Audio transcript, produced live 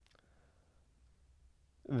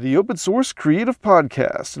the Open Source Creative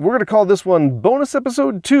Podcast. And we're going to call this one Bonus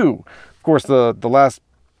Episode 2. Of course, the last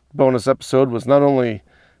bonus episode was not only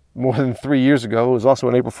more than 3 years ago, it was also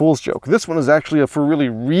an April Fool's joke. This one is actually a for really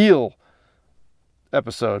real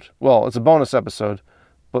episode. Well, it's a bonus episode,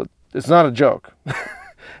 but it's not a joke.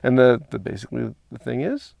 And basically the thing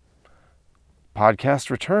is, podcast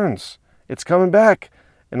returns. It's coming back.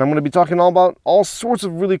 And I'm going to be talking all about all sorts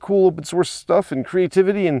of really cool open source stuff and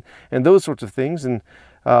creativity and those sorts of things. And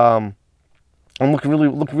I'm really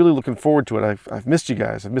looking forward to it. I've missed you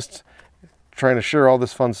guys. I've missed trying to share all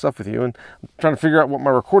this fun stuff with you. And I'm trying to figure out what my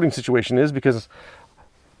recording situation is because,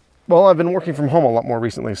 well, I've been working from home a lot more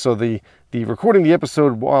recently. So the recording the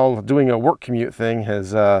episode while doing a work commute thing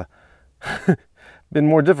has been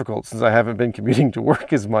more difficult since I haven't been commuting to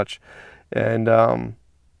work as much. And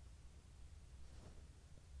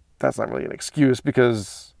that's not really an excuse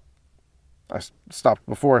because I started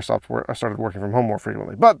working from home more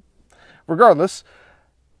frequently. But regardless,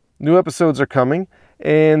 new episodes are coming.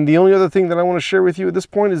 And the only other thing that I want to share with you at this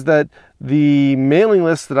point is that the mailing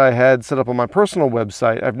list that I had set up on my personal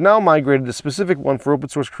website, I've now migrated a specific one for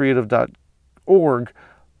opensourcecreative.org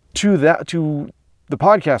to the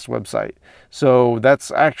podcast website. So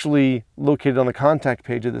that's actually located on the contact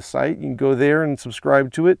page of the site. You can go there and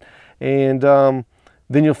subscribe to it. And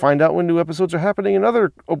then you'll find out when new episodes are happening and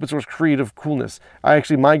other open source creative coolness. I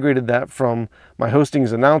actually migrated that from my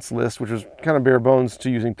hosting's announce list, which was kind of bare bones, to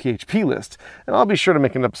using PHP list. And I'll be sure to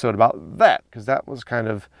make an episode about that because that was kind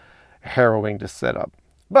of harrowing to set up.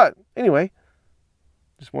 But anyway,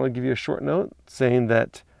 just want to give you a short note saying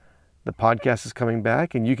that the podcast is coming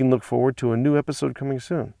back and you can look forward to a new episode coming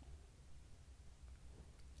soon.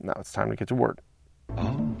 Now it's time to get to work.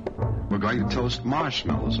 Oh, we're going to toast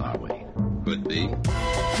marshmallows, are we? Could be.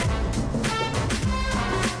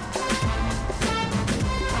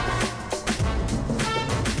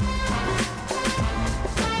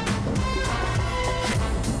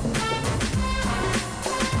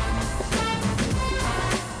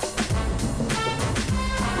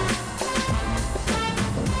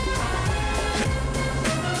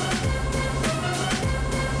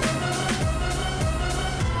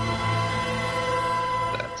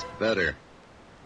 That's better.